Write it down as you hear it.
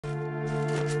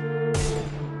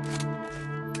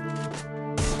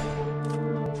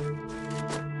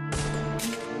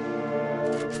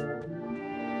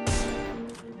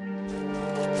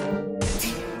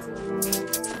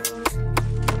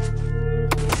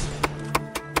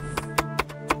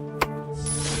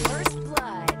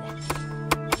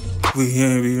we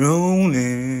can be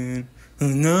rolling.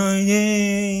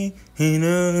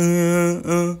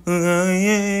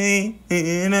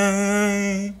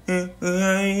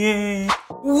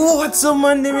 What's up,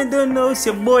 man? They don't know. It's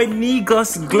your boy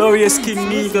Negus, Glorious King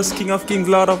Negus, King of Kings,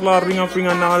 Lord of Lords, Ring of Ring,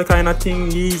 and all the kind of thing.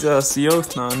 Jesus, yo,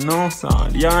 son, no,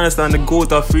 son. You understand? The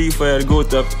goat of Free Fire, the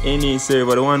goat of any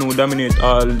server, the one who dominate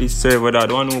all this server, the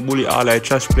one who bully all the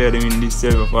trash players in this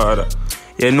server, father.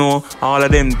 You know, all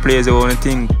of them players who want to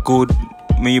think good,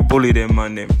 me bully them,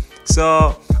 man, them.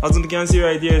 So, as you can see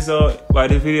right here, so by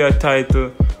the video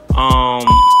title,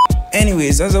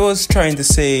 anyways, as I was trying to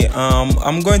say,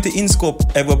 I'm going to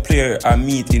InScope every player I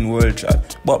meet in World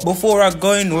Chat. But before I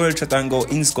go in World Chat and go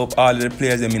InScope all of the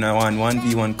players them in a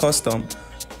 1v1 custom,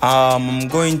 I'm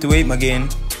going to wait again,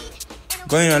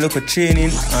 go in and look at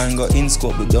training and go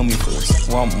InScope the dummy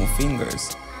first. Want more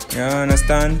fingers. You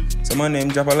understand? So my name,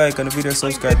 drop a like on the video,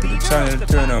 subscribe to the channel,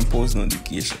 turn on post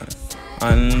notification.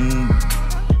 And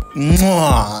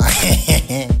mwah.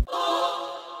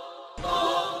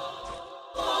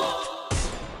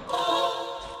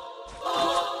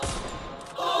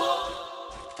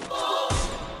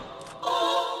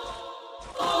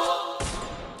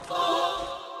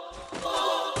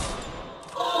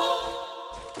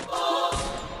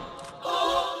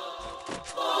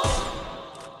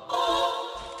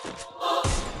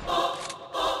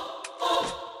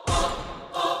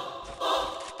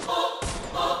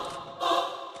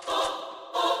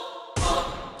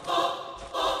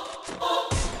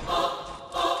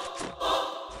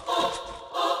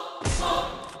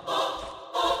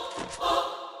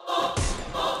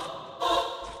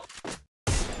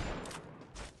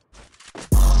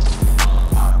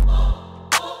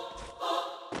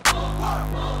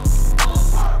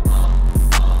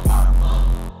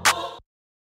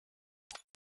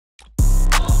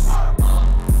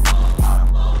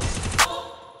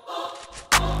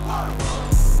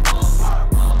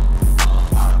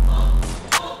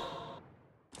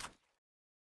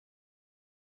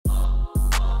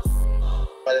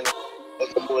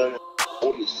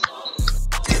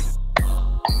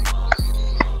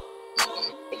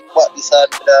 What this hard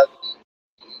dog?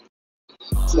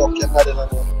 So can I don't know.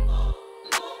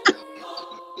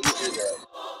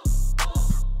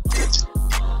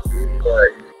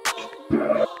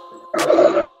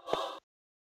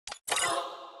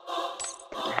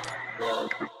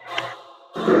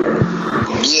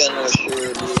 Yeah, no sure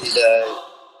really die.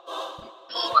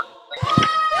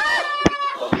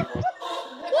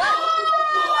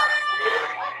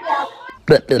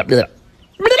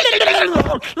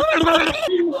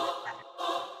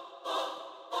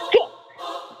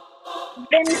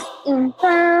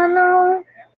 Infernal.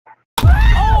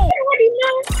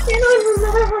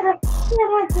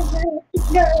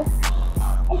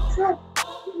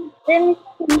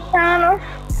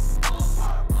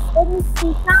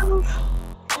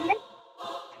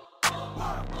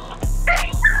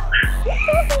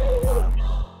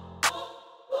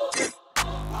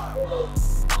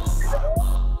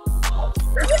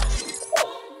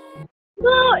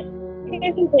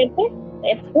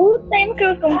 Es full time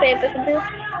crew con Pepe.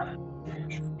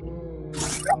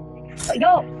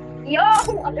 Yo,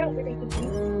 atrás de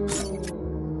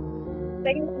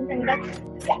Vengo con tendrá.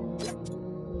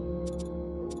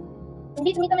 Hindi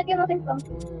me metió no tengo.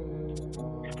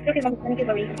 Creo que vamos a tener que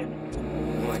abrir.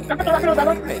 No te vas a los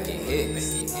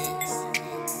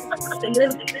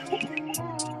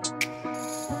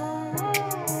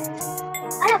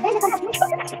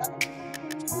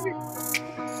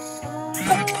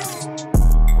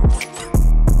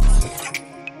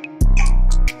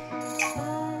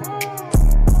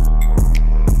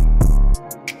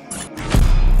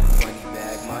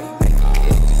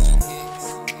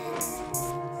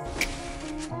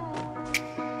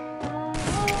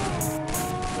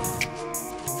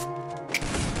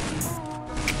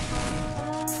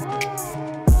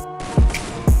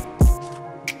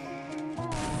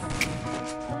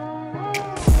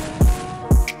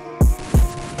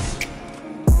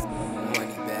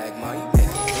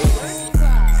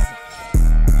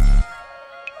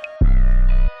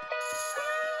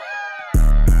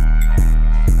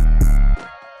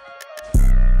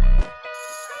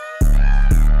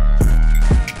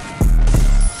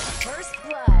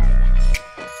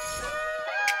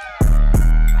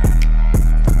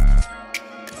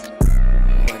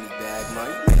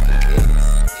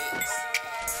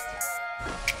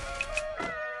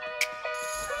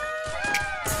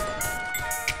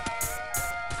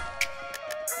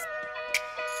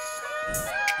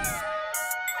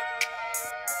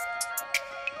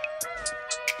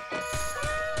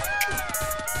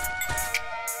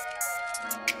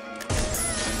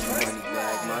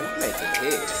making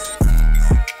hits.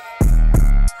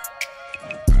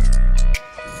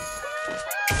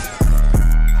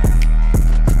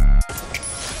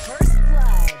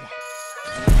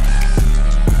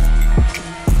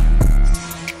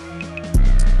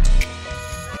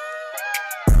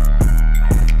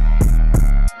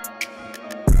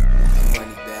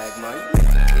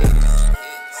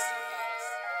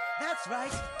 That's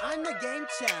right, I'm the game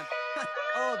champ.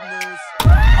 Old news.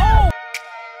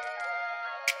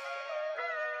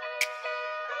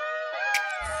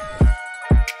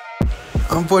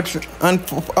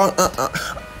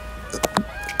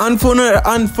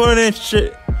 Unfortunate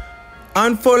shit.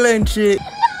 Unfallen shit.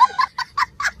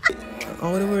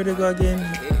 Oh, what the word they go again?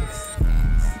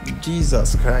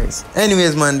 Jesus Christ.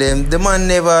 Anyways, man, the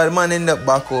man end up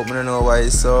back up. I don't know why.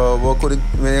 So, we're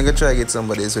gonna try to get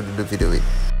somebody else to do the video with.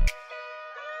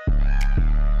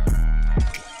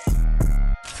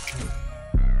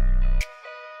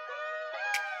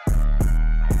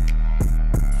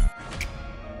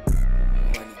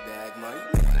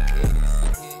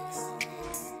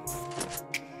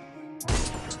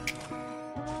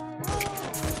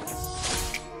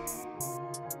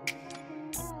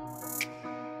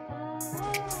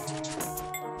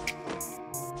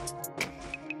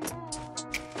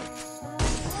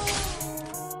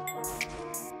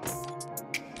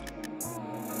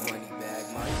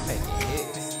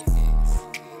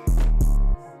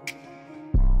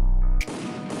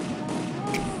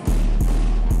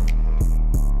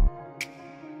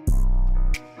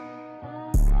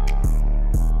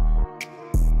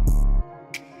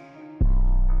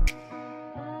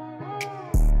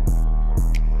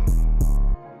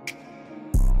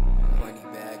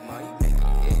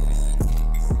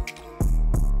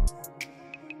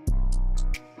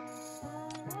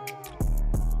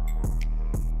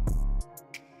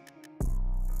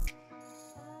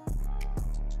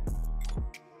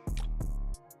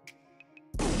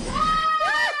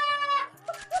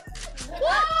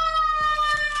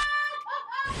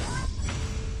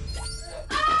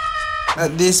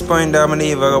 At this point, I'm not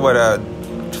even about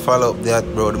to follow up that,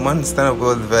 bro. The man stand up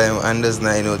all the time and does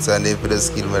 9 notes and they put a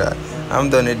skill for that.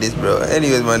 I'm done with this, bro.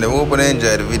 Anyways, man, I hope you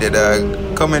enjoy the video,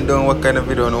 dog. Comment down what kind of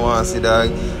video you want to see,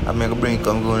 dog. I make a bring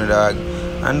come going, dog.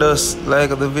 And just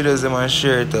like the videos and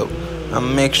share it up.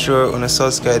 And make sure you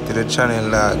subscribe to the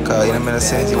channel, dog. Cause you know,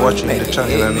 sense you're watching the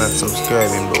channel and not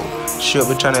subscribing, bro. Share up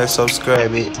the channel,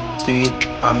 subscribe it to it,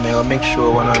 and make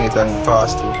sure one on it and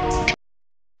fast too.